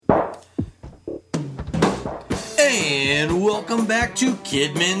And welcome back to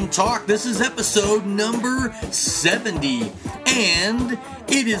Kidmin Talk. This is episode number 70. And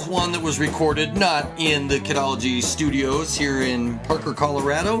it is one that was recorded not in the Kidology studios here in Parker,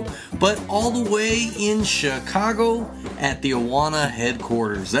 Colorado, but all the way in Chicago at the Awana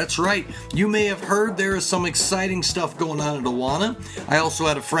headquarters. That's right. You may have heard there is some exciting stuff going on at Awana. I also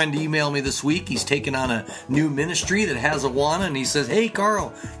had a friend email me this week. He's taken on a new ministry that has Awana, and he says, "Hey,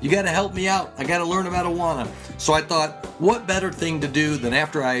 Carl, you got to help me out. I got to learn about Awana." So I thought, what better thing to do than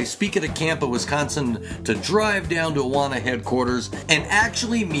after I speak at a camp in Wisconsin to drive down to Awana headquarters and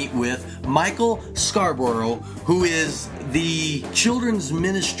actually meet with Michael Scarborough, who is the children's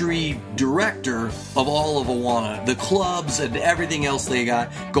ministry director of all of Awana, the clubs and everything else they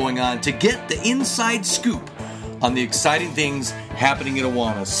got going on, to get the inside scoop on the exciting things happening at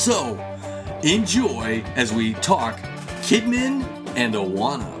Awana. So enjoy as we talk Kidmin and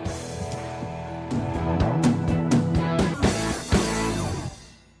Awana.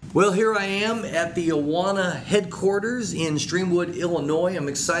 Well, here I am at the Awana headquarters in Streamwood, Illinois. I'm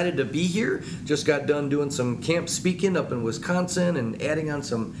excited to be here. Just got done doing some camp speaking up in Wisconsin and adding on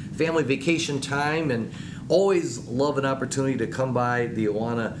some family vacation time, and always love an opportunity to come by the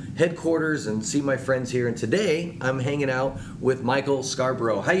Awana headquarters and see my friends here. And today I'm hanging out with Michael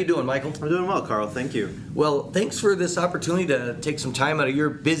Scarborough. How you doing, Michael? I'm doing well, Carl. Thank you. Well, thanks for this opportunity to take some time out of your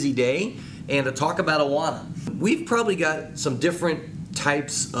busy day and to talk about Awana. We've probably got some different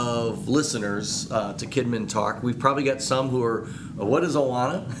types of listeners to Kidmin Talk. We've probably got some who are, what is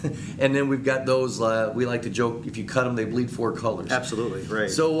Awana? And then we've got those, we like to joke, if you cut them, they bleed four colors. Absolutely, right.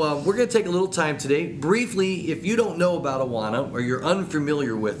 So we're going to take a little time today. Briefly, if you don't know about Awana or you're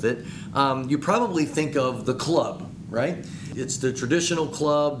unfamiliar with it, you probably think of the club, right? It's the traditional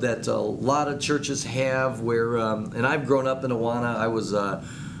club that a lot of churches have where, and I've grown up in Awana. I was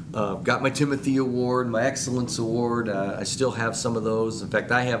got my Timothy Award, my Excellence Award. I still have some of those. In fact,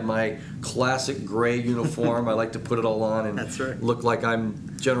 I have my classic gray uniform. I like to put it all on and That's right. look like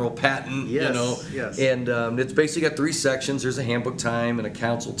I'm General Patton, Yes, you know. yes. And it's basically got three sections. There's a handbook time and a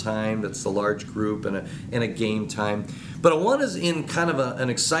council time. That's the large group, and a game time. But Awana's in kind of an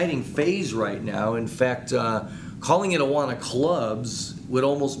exciting phase right now. In fact, calling it Awana Clubs would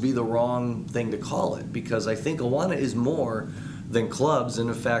almost be the wrong thing to call it, because I think Awana is more than clubs. And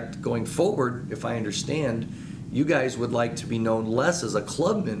in fact, going forward, if I understand, you guys would like to be known less as a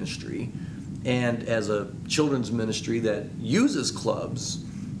club ministry and as a children's ministry that uses clubs,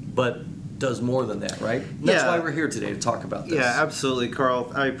 but does more than that, right? That's why we're here today, to talk about this. Yeah, absolutely, Carl.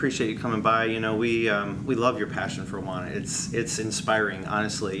 I appreciate you coming by. You know, we love your passion for Awana. It's inspiring,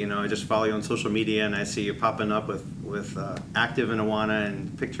 honestly. You know, I just follow you on social media, and I see you popping up with active in Awana,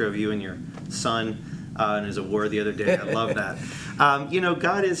 and a picture of you and your son. And his award the other day. I love that. You know,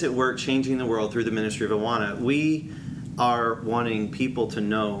 God is at work changing the world through the ministry of Awana. We are wanting people to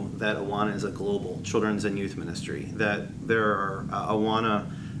know that Awana is a global children's and youth ministry, that there are Awana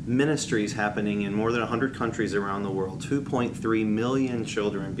ministries happening in more than 100 countries around the world, 2.3 million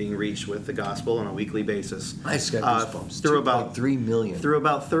children being reached with the gospel on a weekly basis. I just got goosebumps. Through about 3 million. Through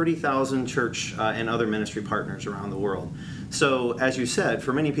about 30,000 church and other ministry partners around the world. So, as you said,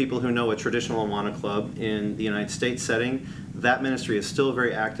 for many people who know a traditional Awana club in the United States setting, that ministry is still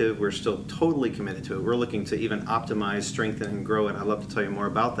very active. We're still totally committed to it. We're looking to even optimize, strengthen, and grow it. I'd love to tell you more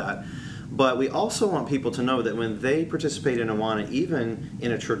about that. But we also want people to know that when they participate in Awana, even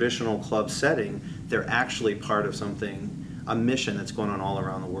in a traditional club setting, they're actually part of something, a mission that's going on all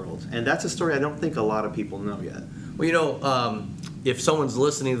around the world. And that's a story I don't think a lot of people know yet. Well, you know, if someone's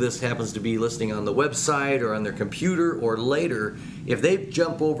listening to this, happens to be listening on the website or on their computer or later, if they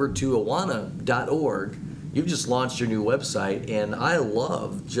jump over to awana.org, you've just launched your new website, and I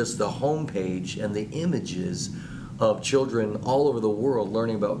love just the homepage and the images of children all over the world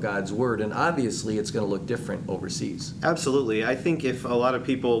learning about God's Word, and obviously it's going to look different overseas. Absolutely. I think if a lot of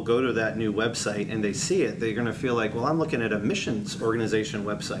people go to that new website and they see it, they're going to feel like, well, I'm looking at a missions organization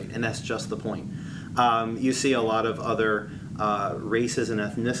website, and that's just the point. You see a lot of other races and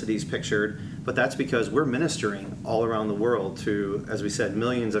ethnicities pictured, but that's because we're ministering all around the world to, as we said,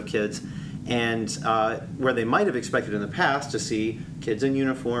 millions of kids. And where they might have expected in the past to see kids in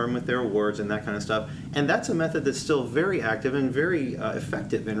uniform with their awards and that kind of stuff. And that's a method that's still very active and very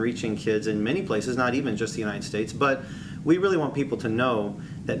effective in reaching kids in many places, not even just the United States. But we really want people to know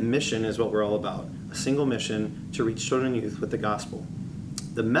that mission is what we're all about, a single mission to reach children and youth with the gospel.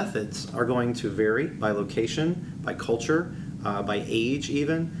 The methods are going to vary by location, by culture, by age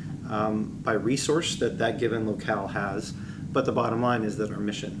even, by resource that given locale has. But the bottom line is that our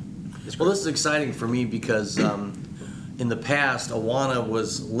mission is Well, this is exciting for me because in the past, Awana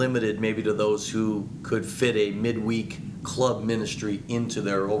was limited maybe to those who could fit a midweek club ministry into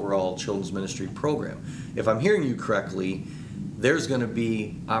their overall children's ministry program. If I'm hearing you correctly, there's going to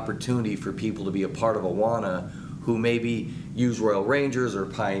be opportunity for people to be a part of Awana who maybe use Royal Rangers or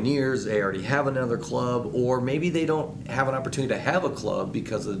Pioneers. They already have another club, or maybe they don't have an opportunity to have a club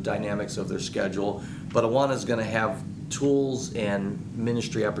because of the dynamics of their schedule, but Awana is going to have tools and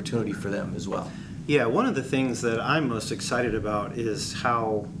ministry opportunity for them as well. Yeah, one of the things that I'm most excited about is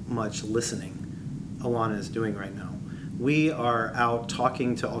how much listening Awana is doing right now. We are out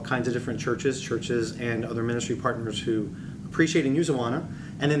talking to all kinds of different churches and other ministry partners who appreciate and use Awana,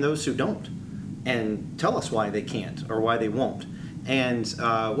 and then those who don't, and tell us why they can't or why they won't. And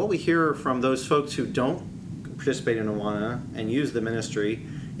what we hear from those folks who don't participate in Awana and use the ministry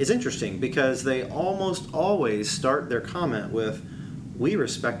is interesting, because they almost always start their comment with, "We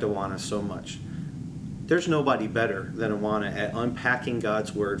respect Awana so much." There's nobody better than Awana at unpacking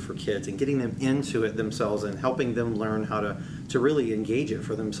God's Word for kids and getting them into it themselves and helping them learn how to really engage it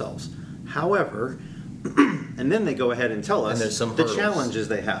for themselves. However, and then they go ahead and tell us the challenges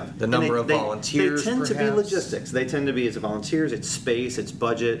they have. The number of volunteers, They tend to be logistics. They tend to be, it's volunteers, it's space, it's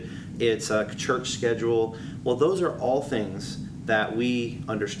budget, it's a church schedule. Well, those are all things that we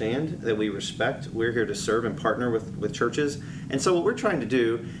understand, that we respect. We're here to serve and partner with churches. And so what we're trying to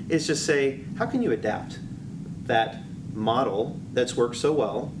do is just say, how can you adapt that model that's worked so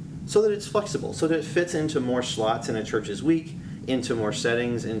well so that it's flexible, so that it fits into more slots in a church's week, into more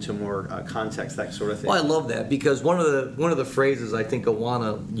settings, into more context, that sort of thing. Well, I love that, because one of the phrases I think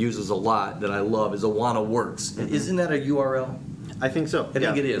Awana uses a lot that I love is Awana Works. Mm-hmm. Isn't that a URL? I think so. I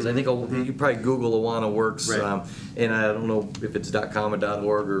think it is. I think you probably Google Awana Works, right. And I don't know if it's .com or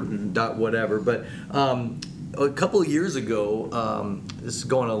 .org or whatever, but a couple of years ago, this is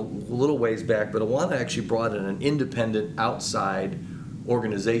going a little ways back, but Awana actually brought in an independent outside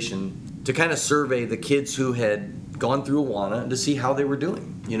organization to kind of survey the kids who had gone through Awana and to see how they were doing.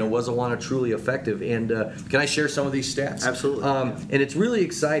 Was Awana truly effective? And can I share some of these stats? Absolutely. And it's really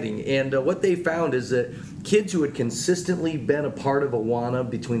exciting. And what they found is that kids who had consistently been a part of Awana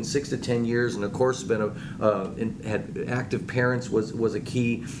between 6 to 10 years, and of course had active parents was a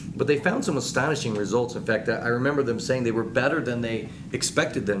key, but they found some astonishing results. In fact, I remember them saying they were better than they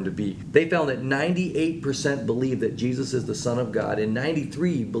expected them to be. They found that 98% believe that Jesus is the Son of God, and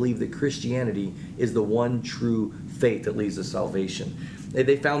 93% believe that Christianity is the one true faith that leads to salvation.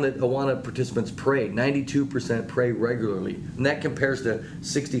 They found that Awana participants pray. 92% pray regularly, and that compares to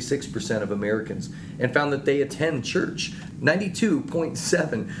 66% of Americans. And found that they attend church.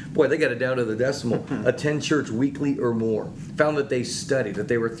 92.7, boy, they got it down to the decimal, attend church weekly or more. Found that they study, that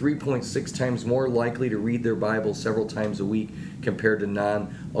they were 3.6 times more likely to read their Bible several times a week compared to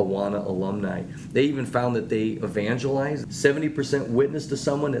non-Awana alumni. They even found that they evangelize. 70% witness to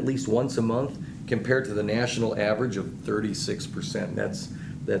someone at least once a month, compared to the national average of 36%.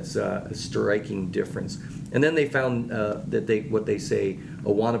 That's a striking difference. And then they found that what they say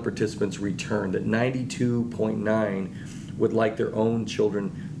Awana participants return, that 92.9 would like their own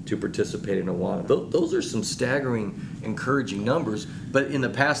children to participate in Awana. Those are some staggering, encouraging numbers. But in the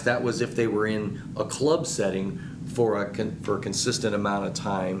past, that was if they were in a club setting for a consistent amount of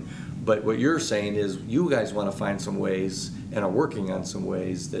time. But what you're saying is you guys want to find some ways and are working on some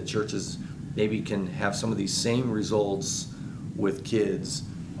ways that churches maybe can have some of these same results with kids,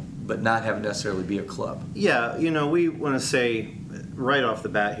 but not have necessarily be a club. Yeah, we want to say right off the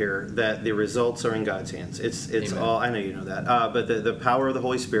bat here that the results are in God's hands. It's Amen. All, I know you know that, but the power of the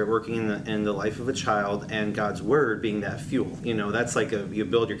Holy Spirit working in the life of a child, and God's Word being that fuel. That's like you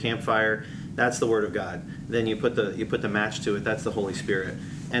build your campfire. That's the Word of God. Then you put the match to it. That's the Holy Spirit.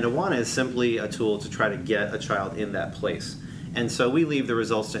 And Awana is simply a tool to try to get a child in that place. And so we leave the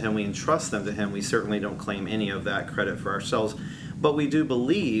results to Him. We entrust them to Him. We certainly don't claim any of that credit for ourselves. But we do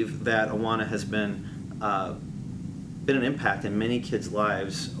believe that Awana has been an impact in many kids'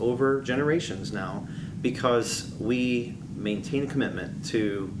 lives over generations now, because we maintain a commitment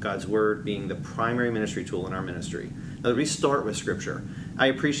to God's Word being the primary ministry tool in our ministry. Now, we start with Scripture. I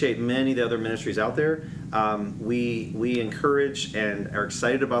appreciate many of the other ministries out there. We encourage and are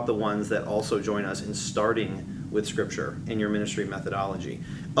excited about the ones that also join us in starting with Scripture in your ministry methodology.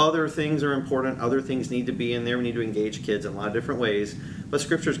 Other things are important. Other things need to be in there. We need to engage kids in a lot of different ways. But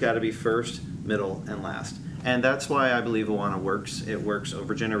Scripture's got to be first, middle, and last. And that's why I believe Awana works. It works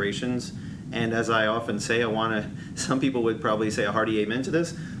over generations. And as I often say, some people would probably say a hearty amen to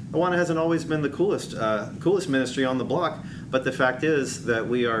this. Awana hasn't always been the coolest ministry on the block. But the fact is that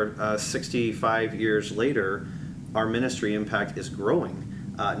we are 65 years later, our ministry impact is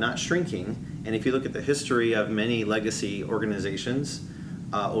growing, not shrinking. And if you look at the history of many legacy organizations,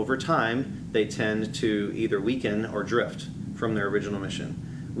 over time, they tend to either weaken or drift from their original mission.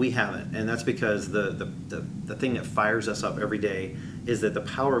 We haven't, and that's because the thing that fires us up every day is that the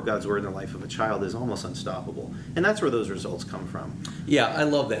power of God's Word in the life of a child is almost unstoppable. And that's where those results come from. Yeah, I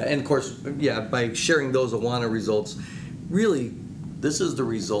love that. And of course, by sharing those Awana results, really, this is the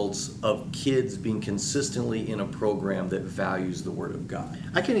results of kids being consistently in a program that values the Word of God.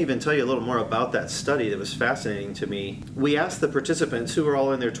 I can even tell you a little more about that study that was fascinating to me. We asked the participants, who were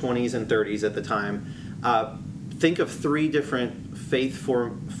all in their 20s and 30s at the time, think of 3 different faith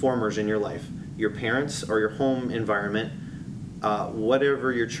formers in your life: your parents or your home environment,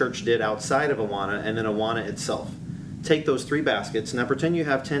 whatever your church did outside of Awana, and then Awana itself. Take those 3 baskets. Now pretend you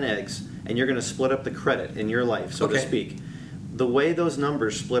have 10 eggs, and you're going to split up the credit in your life, so to speak. The way those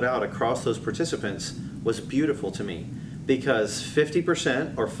numbers split out across those participants was beautiful to me, because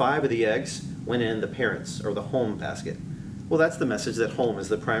 50% or 5 of the eggs went in the parents or the home basket. Well, that's the message that home is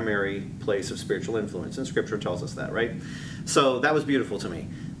the primary place of spiritual influence, and Scripture tells us that, right? So that was beautiful to me.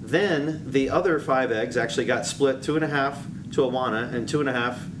 Then the other 5 eggs actually got split 2.5 to Awana and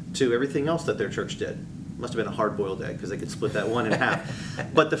 2.5 to everything else that their church did. Must have been a hard-boiled egg, because they could split that one in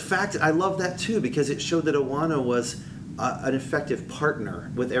half. But the fact, I love that too, because it showed that Awana was an effective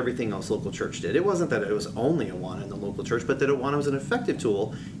partner with everything else local church did. It wasn't that it was only Awana in the local church, but that Awana was an effective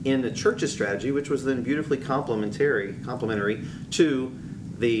tool in the church's strategy, which was then beautifully complementary to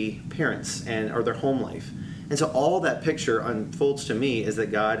the parents or their home life. And so all that picture unfolds to me is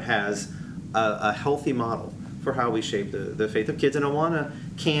that God has a healthy model for how we shape the faith of kids, and Awana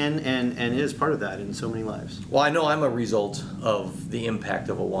can and is part of that in so many lives. Well, I know I'm a result of the impact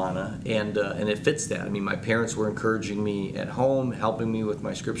of Awana, and it fits that. I mean, my parents were encouraging me at home, helping me with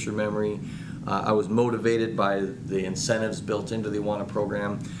my scripture memory. I was motivated by the incentives built into the Awana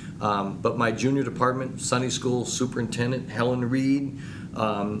program. But my junior department, Sunday school superintendent, Helen Reed,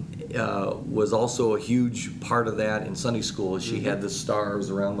 was also a huge part of that in Sunday school. She had the stars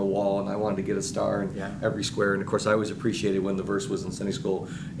around the wall, and I wanted to get a star in every square. And of course, I always appreciated when the verse was in Sunday school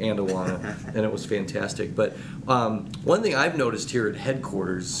and Awana, and it was fantastic. But one thing I've noticed here at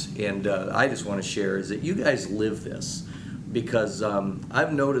headquarters, and I just want to share, is that you guys live this, because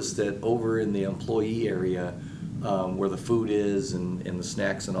I've noticed that over in the employee area, where the food is and the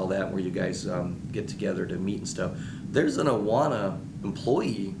snacks and all that, where you guys get together to meet and stuff, there's an Awana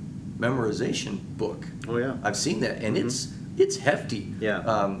employee memorization book. Oh yeah, I've seen that, and it's hefty. Yeah,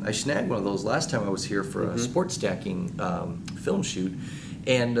 I snagged one of those last time I was here for a sports stacking film shoot,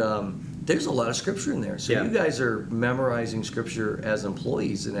 and there's a lot of scripture in there. So you guys are memorizing scripture as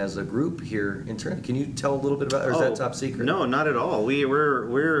employees and as a group here in turn. Can you tell a little bit about it, or is that top secret? No, not at all. We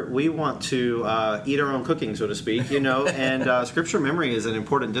want to eat our own cooking, so to speak, and scripture memory is an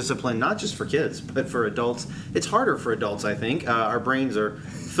important discipline, not just for kids, but for adults. It's harder for adults, I think. Our brains are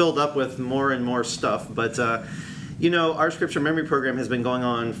filled up with more and more stuff, but our scripture memory program has been going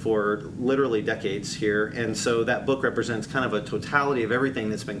on for literally decades here, and so that book represents kind of a totality of everything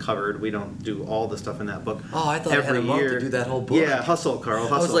that's been covered. We don't do all the stuff in that book. Oh, I thought every I had a month to do that whole book. Yeah, hustle, Carl,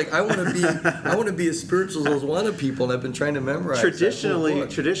 hustle. I was like, I want to be as spiritual as those Awana people, and I've been trying to memorize.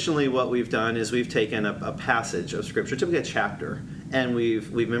 Traditionally, what we've done is we've taken a passage of scripture, typically a chapter, and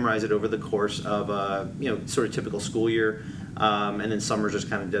we've memorized it over the course of sort of typical school year. And then summer's just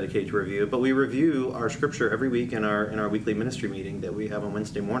kind of dedicated to review. But we review our scripture every week in our weekly ministry meeting that we have on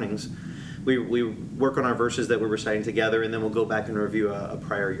Wednesday mornings. We work on our verses that we're reciting together, and then we'll go back and review a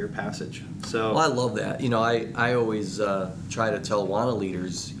prior year passage. So I love that. I always try to tell Awana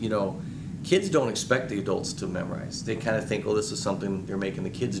leaders, kids don't expect the adults to memorize. They kind of think, this is something they're making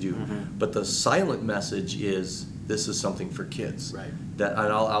the kids do. Mm-hmm. But the silent message is, this is something for kids. Right. That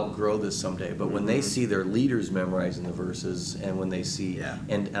I'll outgrow this someday. But when they see their leaders memorizing the verses, and when they see,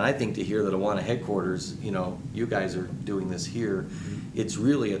 and I think to hear that Awana headquarters, you guys are doing this here, it's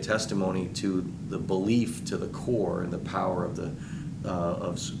really a testimony to the belief to the core and the power of the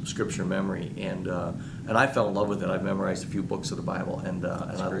of scripture memory, and I fell in love with it. I've memorized a few books of the Bible, and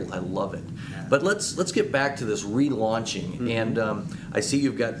I love it. Yeah. But let's get back to this relaunching, and I see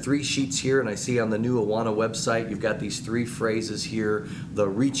you've got 3 sheets here, and I see on the new Awana website you've got these 3 phrases here: the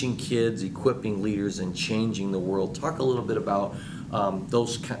reaching kids, equipping leaders, and changing the world. Talk a little bit about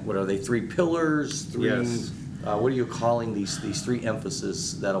those. What are they? 3 pillars? 3. Yes. What are you calling these 3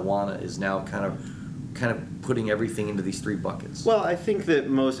 emphases that Awana is now kind of putting everything into these 3 buckets? Well, I think that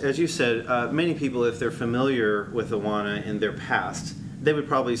as you said, many people, if they're familiar with Awana in their past, they would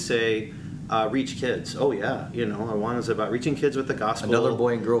probably say reach kids. Oh yeah, Awana's about reaching kids with the gospel. Another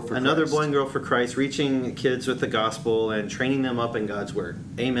boy and girl for Another Christ. boy and girl for Christ, reaching kids with the gospel and training them up in God's word.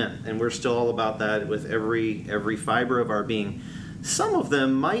 Amen. And we're still all about that with every fiber of our being. Some of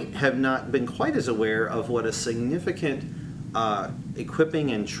them might have not been quite as aware of what a significant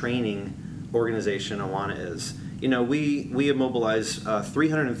equipping and training organization Awana is. We have mobilized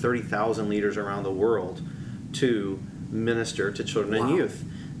 330,000 leaders around the world to minister to children and youth.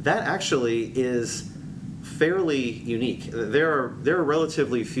 That actually is fairly unique. There are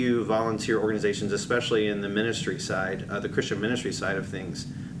relatively few volunteer organizations, especially in the ministry side, the Christian ministry side of things,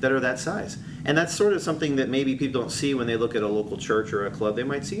 that are that size. And that's sort of something that maybe people don't see when they look at a local church or a club. They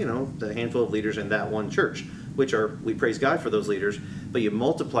might see, the handful of leaders in that one church, we praise God for those leaders, but you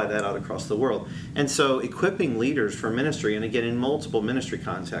multiply that out across the world. And so equipping leaders for ministry, and again, in multiple ministry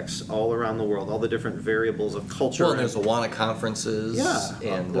contexts all around the world, all the different variables of culture. Well, and there's Awana conferences. Yeah,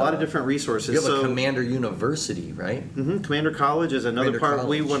 and a lot of different resources. You have a Commander University, right? Mm-hmm. Commander College is another part. College.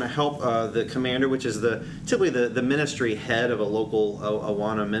 We want to help the commander, which is typically the ministry head of a local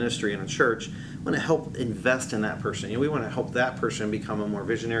Awana ministry in a church. We want to help invest in that person. We want to help that person become a more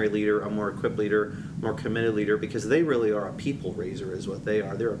visionary leader, a more equipped leader, more committed leader, because they really are a people raiser, is what they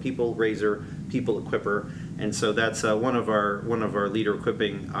are. They're a people raiser, people equipper, and so that's one of our leader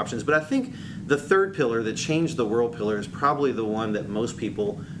equipping options. But I think the third pillar, the change the world pillar, is probably the one that most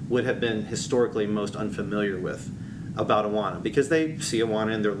people would have been historically most unfamiliar with about Awana, because they see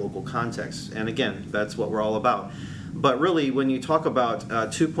Awana in their local context, and again, that's what we're all about. But really, when you talk about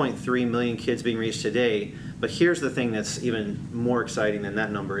 2.3 million kids being reached today, but here's the thing that's even more exciting than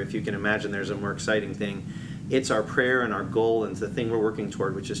that number, if you can imagine there's a more exciting thing. It's our prayer and our goal and the thing we're working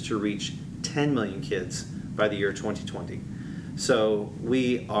toward, which is to reach 10 million kids by the year 2020. So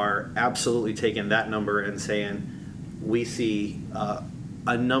we are absolutely taking that number and saying we see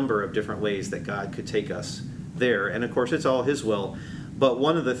a number of different ways that God could take us there. And of course, it's all His will. But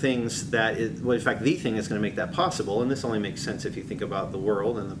one of the things that is, well, in fact, the thing that's going to make that possible, and this only makes sense if you think about the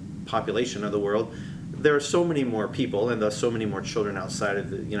world and the population of the world, there are so many more people and thus so many more children outside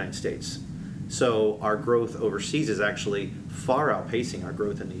of the United States. So our growth overseas is actually far outpacing our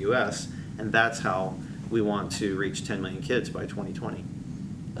growth in the U.S., and that's how we want to reach 10 million kids by 2020.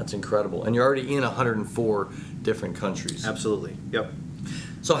 That's incredible. And you're already in 104 different countries. Absolutely. Yep.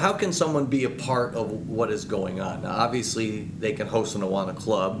 So how can someone be a part of what is going on? Now, obviously, they can host an Awana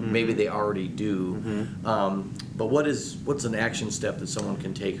club. Mm-hmm. Maybe they already do. Mm-hmm. But what's an action step that someone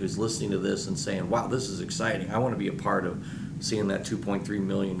can take who's listening to this and saying, wow, this is exciting. I want to be a part of seeing that 2.3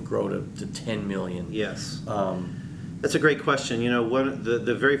 million grow to 10 million. Yes. That's a great question.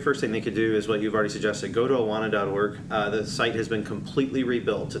 The very first thing they could do is what you've already suggested. Go to awana.org. The site has been completely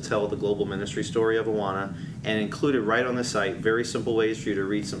rebuilt to tell the global ministry story of Awana, and included right on the site very simple ways for you to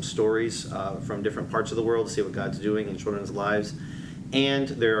read some stories from different parts of the world to see what God's doing in children's lives. And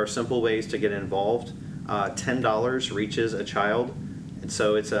there are simple ways to get involved. $10 reaches a child. And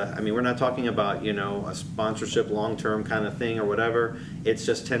so we're not talking about, a sponsorship long-term kind of thing or whatever. It's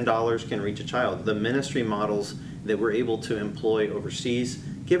just $10 can reach a child. The ministry models that we're able to employ overseas,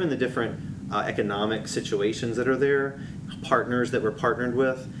 given the different economic situations that are there, partners that we're partnered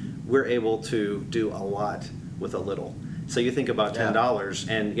with, we're able to do a lot with a little. So you think about $10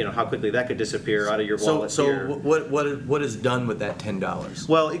 and how quickly that could disappear out of your wallet. So here. what is done with that $10?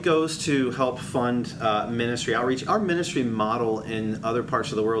 Well, it goes to help fund ministry outreach. Our ministry model in other parts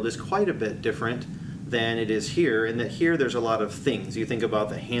of the world is quite a bit different than it is here, and that here there's a lot of things. You think about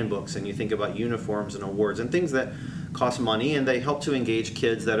the handbooks, and you think about uniforms and awards and things that cost money, and they help to engage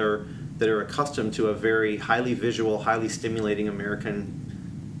kids that are accustomed to a very highly visual, highly stimulating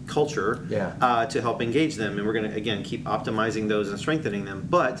American culture to help engage them. And we're going to, again, keep optimizing those and strengthening them.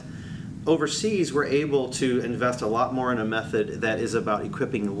 But overseas, we're able to invest a lot more in a method that is about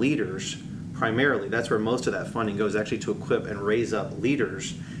equipping leaders primarily. That's where most of that funding goes, actually to equip and raise up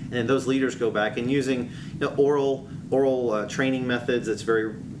leaders. And then those leaders go back and using oral training methods that's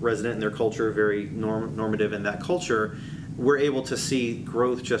very resident in their culture, very normative in that culture. We're able to see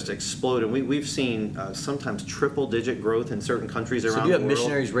growth just explode, and we've seen sometimes triple-digit growth in certain countries around the world. So do you have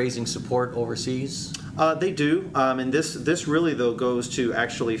missionaries raising support overseas? They do, and this really though goes to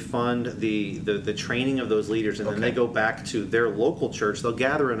actually fund the training of those leaders, and then they go back to their local church. They'll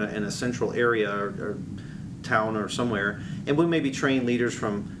gather in a central area or town or somewhere, and we maybe train leaders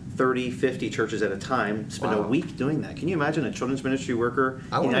from 30, 50 churches at a time, spend a week doing that. Can you imagine a children's ministry worker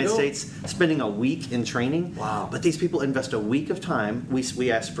in the United States spending a week in training? Wow. But these people invest a week of time.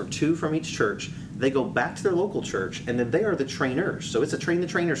 We ask for 2 from each church. They go back to their local church, and then they are the trainers. So it's a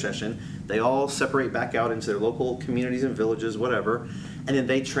train-the-trainer session. They all separate back out into their local communities and villages, whatever, and then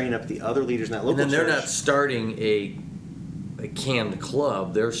they train up the other leaders in that local church. And then they're not starting a canned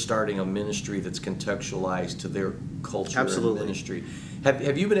club. They're starting a ministry that's contextualized to their culture Absolutely. and ministry.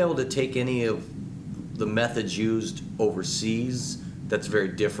 Have you been able to take any of the methods used overseas that's very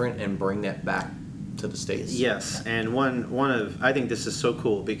different and bring that back to the States? Yes, and I think this is so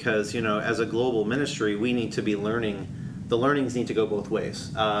cool because, as a global ministry, we need to be learning. The learnings need to go both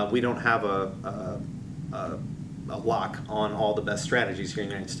ways. We don't have a lock on all the best strategies here in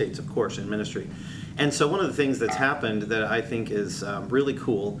the United States, of course, in ministry. And so one of the things that's happened that I think is really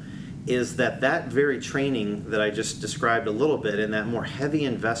cool is that very training that I just described a little bit, and that more heavy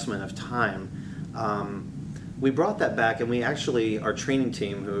investment of time, we brought that back, and we actually, our training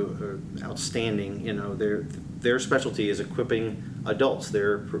team, who are outstanding, their specialty is equipping adults.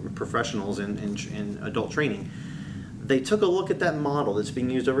 They're professionals in adult training. They took a look at that model that's being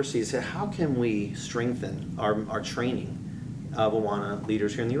used overseas and said, how can we strengthen our training of Awana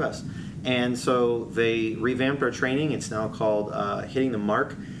leaders here in the U.S.? And so they revamped our training. It's now called Hitting the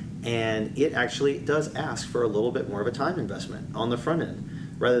Mark, and it actually does ask for a little bit more of a time investment on the front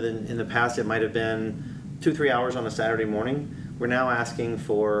end. Rather than in the past, it might have been 2-3 hours on a Saturday morning. We're now asking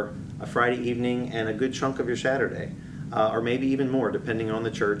for a Friday evening and a good chunk of your Saturday, or maybe even more, depending on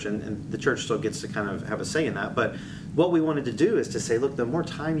the church, and the church still gets to kind of have a say in that. But what we wanted to do is to say, look, the more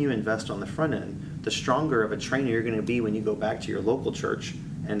time you invest on the front end, the stronger of a trainer you're going to be when you go back to your local church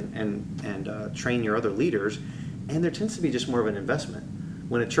and train your other leaders. And there tends to be just more of an investment.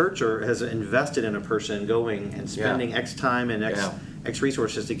 When a church has invested in a person going and spending X time and X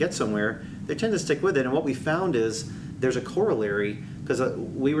resources to get somewhere, they tend to stick with it. And what we found is there's a corollary, because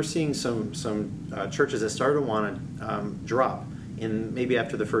we were seeing some churches that started to want to drop in maybe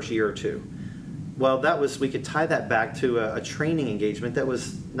after the first year or two. Well, we could tie that back to a training engagement that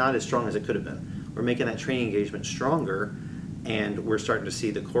was not as strong as it could have been. We're making that training engagement stronger, and we're starting to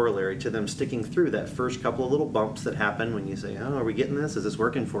see the corollary to them sticking through that first couple of little bumps that happen when you say, oh, are we getting this? Is this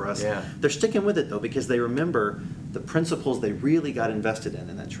working for us? Yeah. They're sticking with it, though, because they remember the principles they really got invested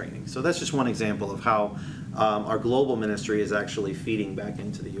in that training. So that's just one example of how our global ministry is actually feeding back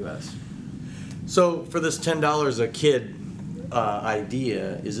into the U.S. So for this $10 a kid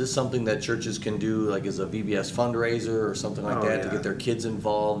idea, is this something that churches can do, like as a VBS fundraiser or something like that, to get their kids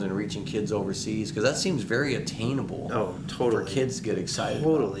involved in reaching kids overseas? Because that seems very attainable. Oh, totally. For kids to get excited.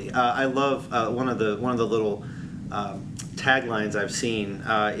 Totally. I love one of the little taglines I've seen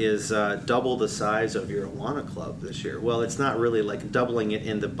is double the size of your Awana club this year. Well, it's not really like doubling it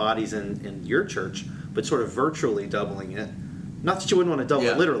in the bodies in your church, but sort of virtually doubling it. Not that you wouldn't want to double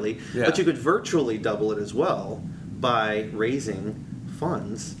it literally, but you could virtually double it as well by raising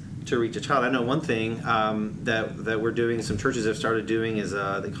funds to reach a child. I know one thing that we're doing, some churches have started doing, is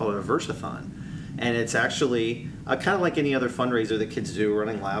they call it a versathon. And it's actually kind of like any other fundraiser that kids do,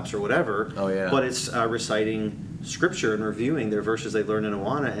 running laps or whatever. Oh, yeah. But it's reciting scripture and reviewing their verses they learned in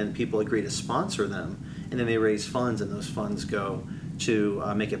Awana, and people agree to sponsor them. And then they raise funds, and those funds go to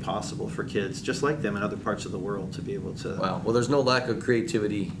make it possible for kids just like them in other parts of the world to be able to... Wow. Well, there's no lack of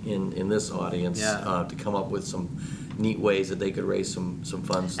creativity in this audience to come up with some neat ways that they could raise some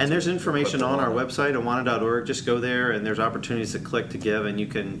funds. And there's information on our website, awana.org. Just go there, and there's opportunities to click to give, and you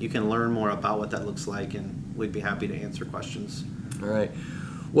can learn more about what that looks like, and we'd be happy to answer questions. All right.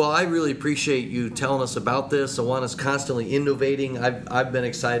 Well, I really appreciate you telling us about this. Awana's constantly innovating. I've been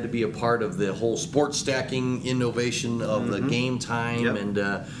excited to be a part of the whole sports stacking innovation of the game time, and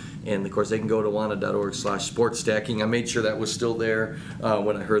of course they can go to awana.org/sportsstacking. I made sure that was still there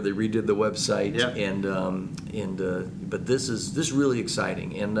when I heard they redid the website, but this is really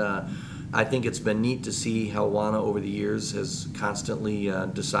exciting, and I think it's been neat to see how Awana over the years has constantly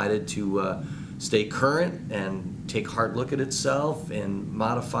decided to stay current and take a hard look at itself and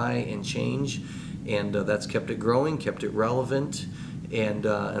modify and change, and that's kept it growing, kept it relevant, and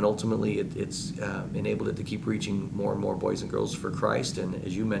ultimately it's enabled it to keep reaching more and more boys and girls for Christ, and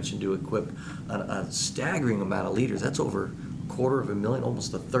as you mentioned, to equip a staggering amount of leaders. That's over 250,000,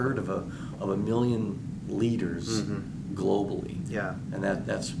 almost a third of a million leaders globally. Yeah. And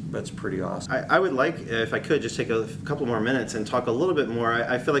that's pretty awesome. I would like, if I could, just take a couple more minutes and talk a little bit more.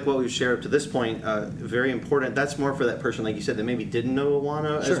 I feel like what we've shared up to this point, very important. That's more for that person, like you said, that maybe didn't know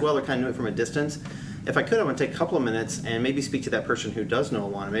Awana as well, or kind of knew it from a distance. If I could, I want to take a couple of minutes and maybe speak to that person who does know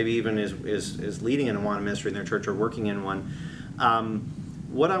Awana, maybe even is leading an Awana ministry in their church or working in one.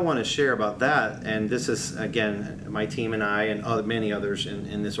 what I want to share about that, and this is, again, my team and I and many others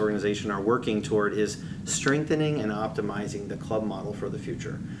in this organization are working toward, is strengthening and optimizing the club model for the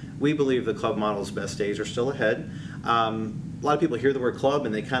future. We believe the club model's best days are still ahead. A lot of people hear the word club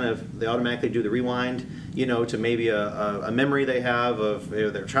and they automatically do the rewind, to maybe a memory they have of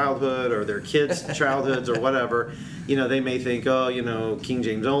their childhood or their kids' childhoods or whatever. They may think, King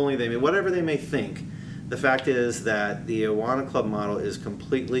James only, whatever they may think. The fact is that the Awana Club model is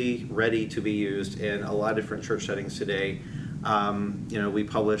completely ready to be used in a lot of different church settings today. We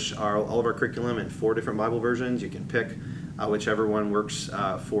publish all of our curriculum in 4 different Bible versions. You can pick whichever one works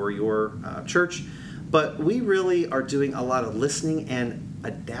for your church. But we really are doing a lot of listening and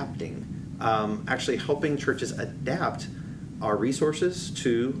adapting, actually helping churches adapt our resources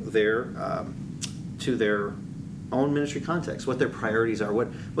to their own ministry context, what their priorities are,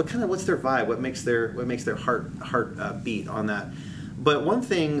 what's their vibe, what makes their heart beat on that. But one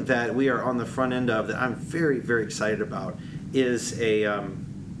thing that we are on the front end of that I'm very, very excited about is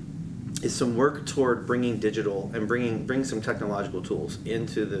some work toward bringing digital and bring some technological tools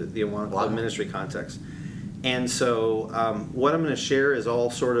into the Awana Club ministry context. And so what I'm going to share is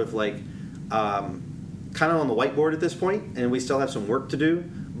all sort of like kind of on the whiteboard at this point, and we still have some work to do.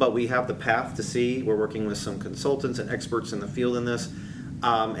 But we have the path to see. We're working with some consultants and experts in the field in this.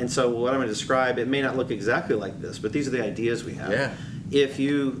 And so what I'm going to describe, it may not look exactly like this, but these are the ideas we have. Yeah. If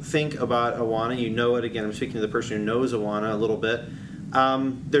you think about Awana, it again, I'm speaking to the person who knows Awana a little bit.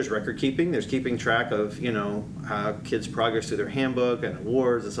 There's record keeping. There's keeping track of, how kids progress through their handbook and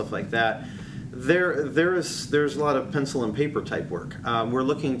awards and stuff like that. There's a lot of pencil and paper type work. We're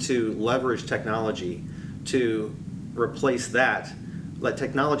looking to leverage technology to replace that. Let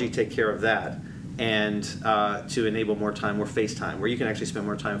technology take care of that, and to enable more face time, where you can actually spend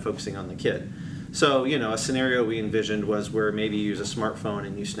more time focusing on the kid. So, a scenario we envisioned was where maybe you use a smartphone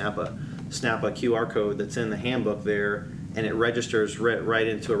and you snap a QR code that's in the handbook there, and it registers right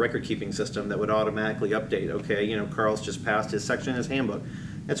into a record-keeping system that would automatically update. Okay, Carl's just passed his section in his handbook.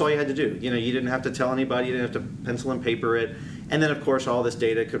 That's all you had to do. You didn't have to tell anybody. You didn't have to pencil and paper it. And then, of course, all this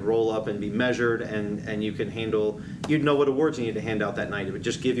data could roll up and be measured, and you can you'd know what awards you need to hand out that night. It would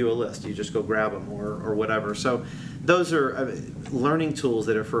just give you a list. You just go grab them or whatever. So those are learning tools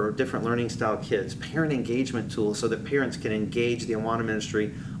that are for different learning style kids, parent engagement tools so that parents can engage the Awana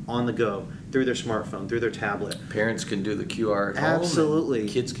ministry on the go through their smartphone, through their tablet. Parents can do the QR at home. Absolutely.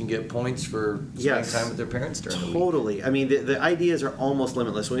 Kids can get points for spending time with their parents during the week. Totally. I mean, the ideas are almost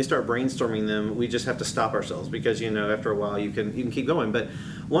limitless. When we start brainstorming them, we just have to stop ourselves because, after a while you can keep going. But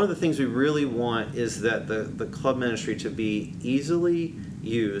one of the things we really want is that the club ministry to be easily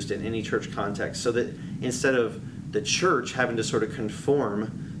used in any church context, so that instead of the church having to sort of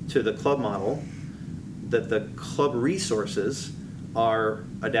conform to the club model, that the club resources are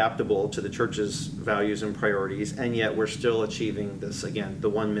adaptable to the church's values and priorities, and yet we're still achieving this, again, the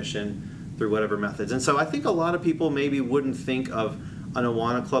one mission through whatever methods. And so I think a lot of people maybe wouldn't think of an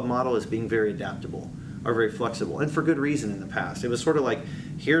Awana Club model as being very adaptable or very flexible, and for good reason in the past. It was sort of like,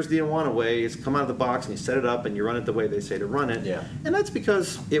 here's the Awana way, it's come out of the box and you set it up and you run it the way they say to run it. Yeah. And that's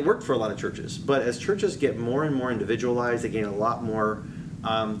because it worked for a lot of churches. But as churches get more and more individualized, they gain a lot more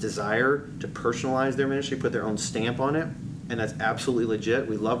desire to personalize their ministry, put their own stamp on it. And that's absolutely legit.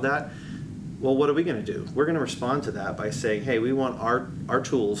 We love that. Well, what are we going to do? We're going to respond to that by saying, hey, we want our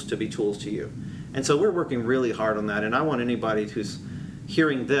tools to be tools to you. And so we're working really hard on that. And I want anybody who's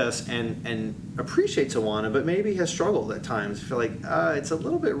hearing this and appreciates Awana, but maybe has struggled at times, feel like it's a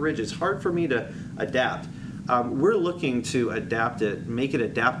little bit rigid. It's hard for me to adapt. We're looking to adapt it, make it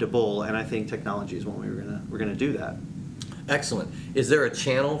adaptable, and I think technology is one way we're going to do that. Excellent. Is there a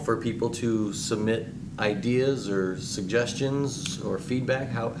channel for people to submit ideas or suggestions or feedback?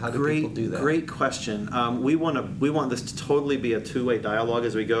 How do people do that? Great question. We want this to totally be a two-way dialogue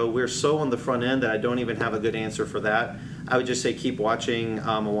as we go. We're so on the front end that I don't even have a good answer for that. I would just say keep watching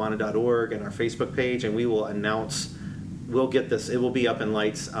awana.org and our Facebook page, and we will announce. We'll get this. It will be up in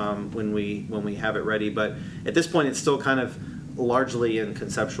lights when we have it ready. But at this point, it's still kind of largely in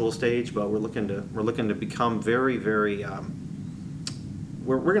conceptual stage. But we're looking to become very, very.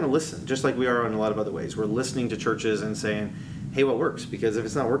 We're going to listen, just like we are in a lot of other ways. We're listening to churches and saying, hey, what works? Because if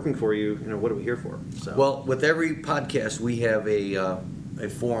it's not working for you, what are we here for? So. Well, with every podcast, we have a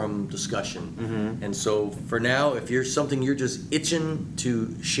forum discussion. Mm-hmm. And so for now, if you're just itching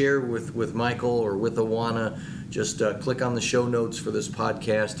to share with Michael or with Awana, just click on the show notes for this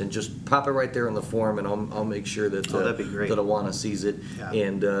podcast and just pop it right there in the forum, and I'll make sure that that'd be great. That Awana sees it, yeah.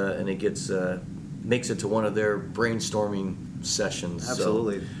 and it gets makes it to one of their brainstorming sessions.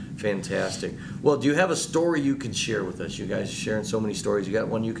 Absolutely. So Fantastic. Well, do you have a story you can share with us? You guys are sharing so many stories. You got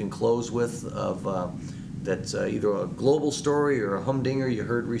one you can close with of that's either a global story or a humdinger you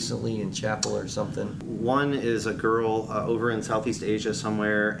heard recently in chapel or something? One is a girl over in Southeast Asia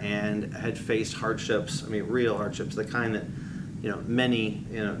somewhere and had faced hardships. I mean, real hardships, the kind that many,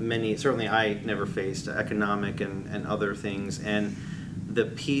 certainly I never faced, economic and other things. And the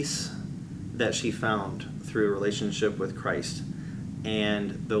peace that she found through a relationship with Christ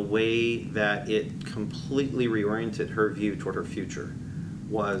and the way that it completely reoriented her view toward her future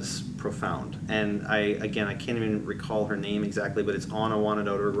was profound. And I can't even recall her name exactly, but it's on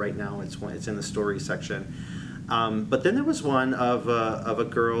awana.org right now. It's in the story section. But then there was one of a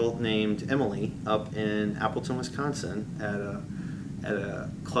girl named Emily up in Appleton, Wisconsin, at a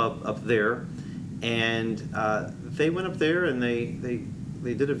club up there, and they went up there and they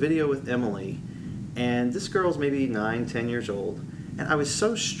did a video with Emily, and this girl's maybe 9-10 years old, and I was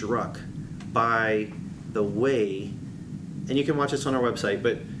so struck by the way, and you can watch this on our website,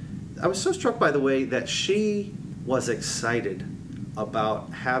 but I was so struck by the way that she was excited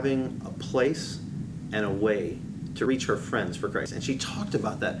about having a place and a way to reach her friends for Christ. And she talked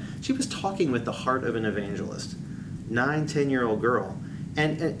about that. She was talking with the heart of an evangelist, 9-10-year-old girl.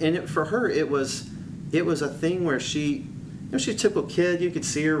 And for her, it was a thing where she's a typical kid. You could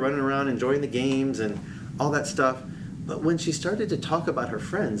see her running around enjoying the games and all that stuff. But when she started to talk about her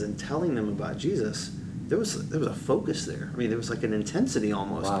friends and telling them about Jesus, there was a focus there. I mean, there was like an intensity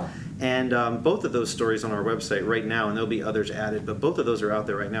almost. Wow. And both of those stories on our website right now, and there'll be others added, but both of those are out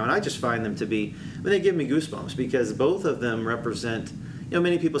there right now. And I just find them to be, they give me goosebumps because both of them represent,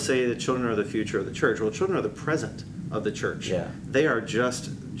 many people say the children are the future of the church. Well, children are the present of the church. Yeah. They are just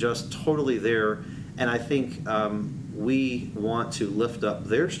totally there. And I think we want to lift up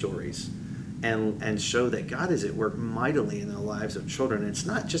their stories and show that God is at work mightily in the lives of children. It's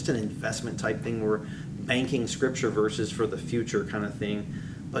not just an investment type thing where we're banking scripture verses for the future kind of thing,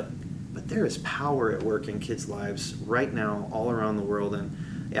 but there is power at work in kids' lives right now all around the world.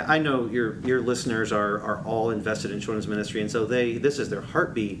 And yeah, I know your listeners are all invested in children's ministry, and so this is their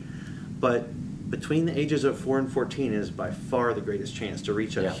heartbeat. But between the ages of 4 and 14 is by far the greatest chance to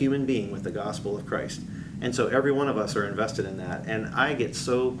reach a human being with the gospel of Christ. And so every one of us are invested in that. And I get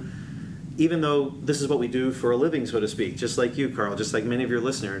so, even though this is what we do for a living, so to speak, just like you, Carl, just like many of your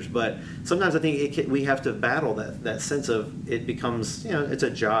listeners, but sometimes I think we have to battle that sense of it becomes, it's a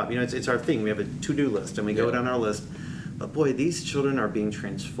job. It's our thing. We have a to-do list, and we go down our list. But boy, these children are being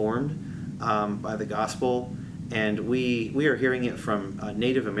transformed by the gospel, and we are hearing it from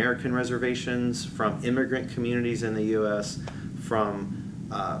Native American reservations, from immigrant communities in the U.S., from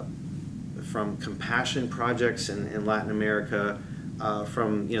compassion projects in Latin America,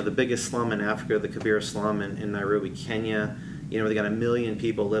 from the biggest slum in Africa, the Kibera slum in Nairobi, Kenya. They got 1 million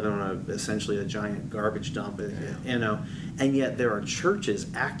people living on essentially a giant garbage dump. And yet there are churches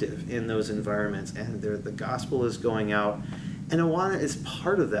active in those environments, and the gospel is going out. And Awana is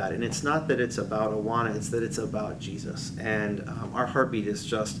part of that. And it's not that it's about Awana; it's that it's about Jesus. And our heartbeat is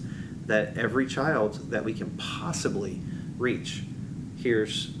just that every child that we can possibly reach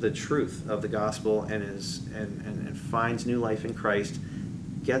hears the truth of the gospel and finds new life in Christ,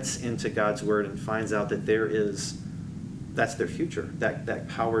 gets into God's word and finds out that that's their future, that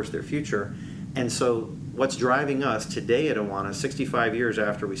powers their future. And so what's driving us today at Awana, 65 years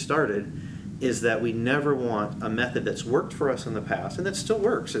after we started, is that we never want a method that's worked for us in the past, and that still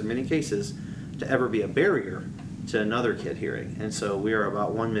works in many cases, to ever be a barrier to another kid hearing. And so we are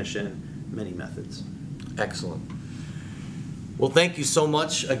about one mission, many methods. Excellent. Well, thank you so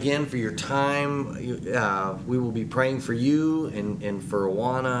much again for your time. We will be praying for you and for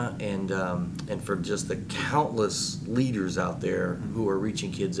Awana and for just the countless leaders out there who are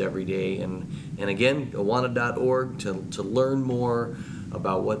reaching kids every day. And again, awana.org to learn more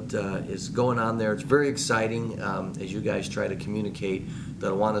about what is going on there. It's very exciting as you guys try to communicate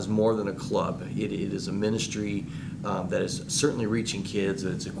that Awana is more than a club. It is a ministry that is certainly reaching kids,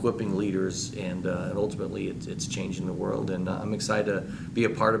 that it's equipping leaders, and ultimately it's changing the world. And I'm excited to be a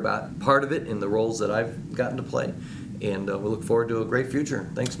part of it in the roles that I've gotten to play. And we look forward to a great future.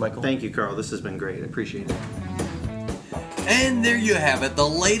 Thanks, Michael. Thank you, Carl. This has been great. I appreciate it. And there you have it, the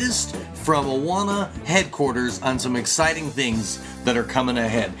latest from Awana headquarters on some exciting things that are coming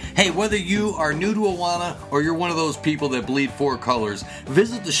ahead. Hey, whether you are new to Awana or you're one of those people that bleed 4 colors,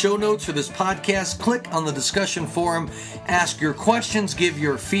 visit the show notes for this podcast, click on the discussion forum, ask your questions, give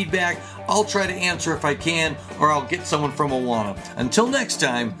your feedback. I'll try to answer if I can, or I'll get someone from Awana. Until next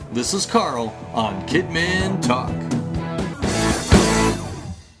time, this is Carl on Kidmin Talk.